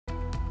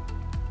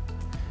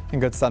And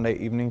good Sunday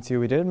evening to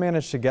you. We did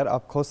manage to get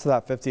up close to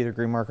that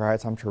 50-degree mark. Our high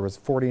temperature was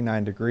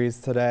 49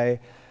 degrees today.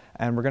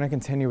 And we're going to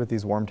continue with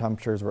these warm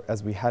temperatures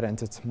as we head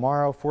into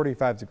tomorrow.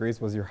 45 degrees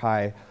was your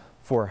high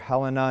for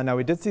Helena. Now,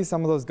 we did see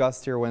some of those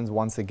gustier winds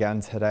once again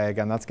today.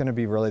 Again, that's going to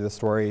be really the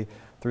story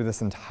through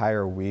this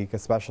entire week,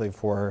 especially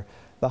for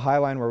the high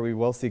line, where we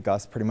will see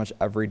gusts pretty much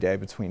every day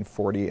between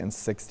 40 and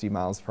 60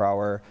 miles per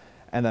hour.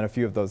 And then a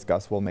few of those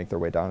gusts will make their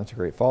way down into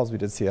Great Falls. We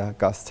did see a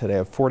gust today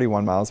of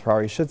 41 miles per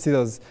hour. You should see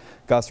those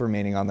gusts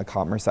remaining on the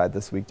calmer side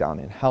this week down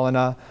in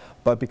Helena.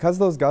 But because of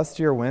those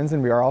gustier winds,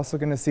 and we are also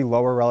going to see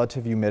lower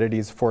relative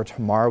humidities for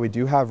tomorrow, we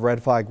do have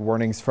red flag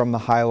warnings from the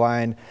high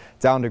line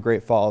down to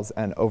Great Falls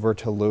and over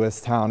to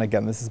Lewistown.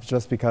 Again, this is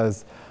just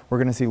because we're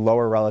going to see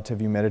lower relative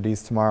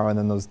humidities tomorrow, and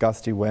then those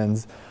gusty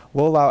winds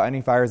will allow any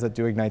fires that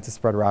do ignite to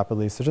spread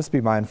rapidly. So just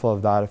be mindful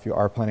of that if you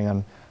are planning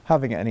on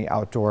having any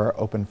outdoor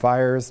open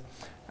fires.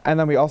 And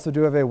then we also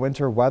do have a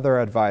winter weather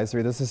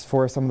advisory. This is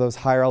for some of those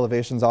higher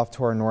elevations off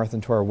to our north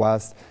and to our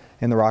west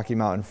in the Rocky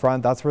Mountain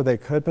front. That's where they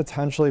could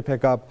potentially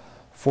pick up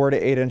 4 to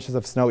 8 inches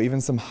of snow, even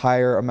some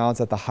higher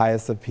amounts at the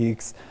highest of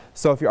peaks.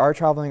 So if you are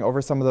traveling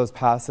over some of those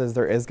passes,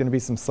 there is going to be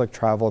some slick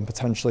travel and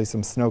potentially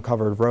some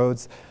snow-covered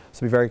roads.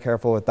 So be very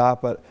careful with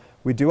that. But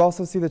we do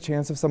also see the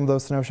chance of some of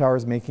those snow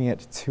showers making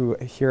it to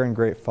here in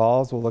Great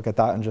Falls. We'll look at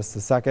that in just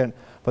a second.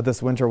 But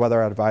this winter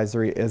weather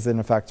advisory is in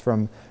effect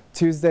from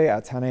Tuesday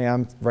at 10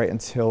 a.m. right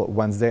until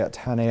Wednesday at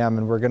 10 a.m.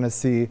 And we're going to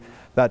see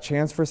that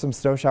chance for some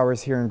snow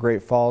showers here in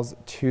Great Falls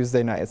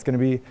Tuesday night. It's going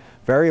to be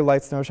very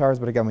light snow showers,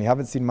 but again, we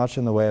haven't seen much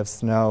in the way of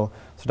snow.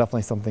 So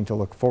definitely something to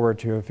look forward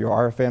to if you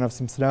are a fan of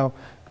some snow.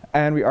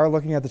 And we are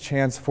looking at the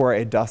chance for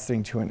a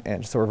dusting to an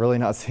inch. So we're really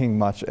not seeing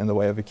much in the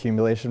way of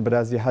accumulation. But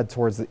as you head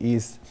towards the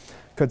east,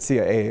 could see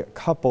a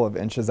couple of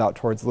inches out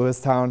towards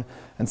Lewistown,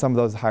 and some of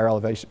those higher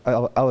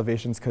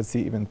elevations could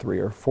see even 3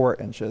 or 4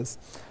 inches.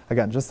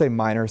 Again, just a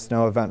minor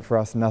snow event for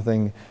us,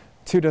 nothing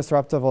too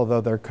disruptive, although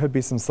there could be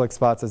some slick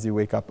spots as you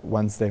wake up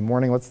Wednesday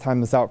morning. Let's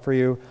time this out for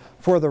you.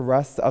 For the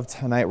rest of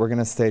tonight, we're going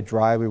to stay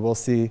dry. We will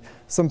see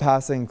some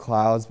passing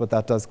clouds, but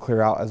that does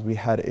clear out as we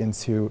head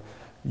into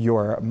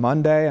your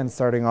Monday. And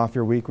starting off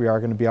your week, we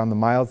are going to be on the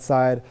mild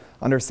side.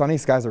 Under sunny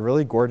skies, a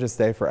really gorgeous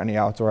day for any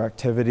outdoor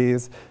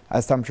activities,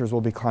 as temperatures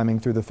will be climbing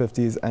through the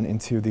 50s and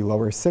into the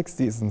lower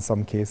 60s in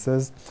some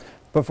cases.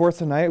 But for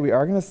tonight, we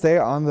are going to stay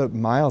on the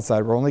mild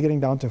side. We're only getting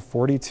down to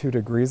 42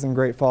 degrees in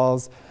Great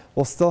Falls.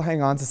 We'll still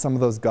hang on to some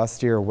of those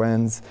gustier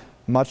winds.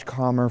 Much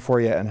calmer for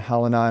you in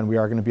Helena, and we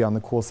are going to be on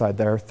the cool side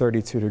there,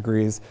 32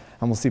 degrees,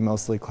 and we'll see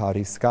mostly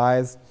cloudy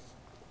skies.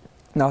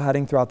 Now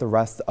heading throughout the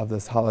rest of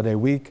this holiday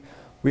week,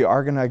 we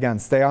are going to, again,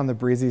 stay on the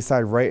breezy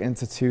side right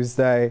into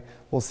Tuesday.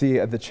 We'll see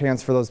the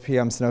chance for those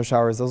PM snow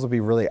showers. Those will be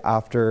really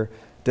after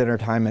dinner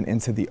time and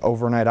into the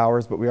overnight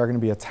hours, but we are going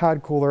to be a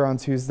tad cooler on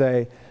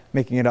Tuesday,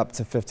 making it up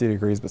to 50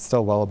 degrees, but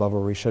still well above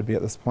where we should be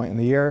at this point in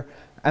the year.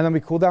 And then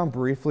we cool down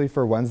briefly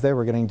for Wednesday.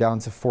 We're getting down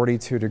to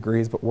 42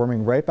 degrees, but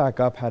warming right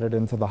back up headed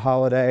into the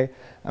holiday.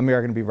 And we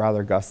are going to be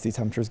rather gusty.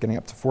 Temperatures getting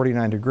up to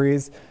 49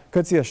 degrees.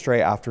 Could see a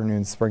stray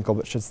afternoon sprinkle,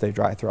 but should stay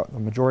dry throughout the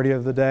majority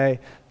of the day.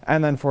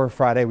 And then for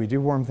Friday, we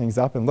do warm things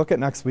up. And look at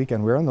next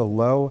weekend. We're in the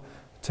low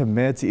to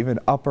mid to even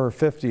upper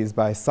 50s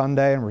by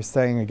Sunday, and we're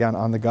staying again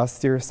on the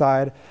gustier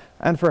side.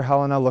 And for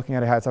Helena, looking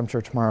at a high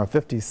temperature tomorrow of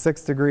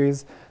 56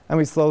 degrees, and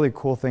we slowly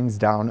cool things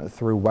down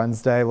through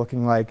Wednesday,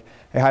 looking like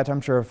a high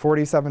temperature of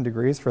 47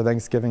 degrees for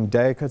Thanksgiving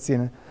Day. Could see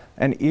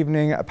an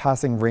evening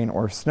passing rain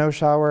or snow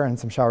shower, and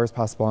some showers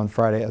possible on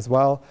Friday as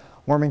well,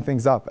 warming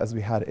things up as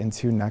we head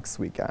into next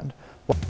weekend.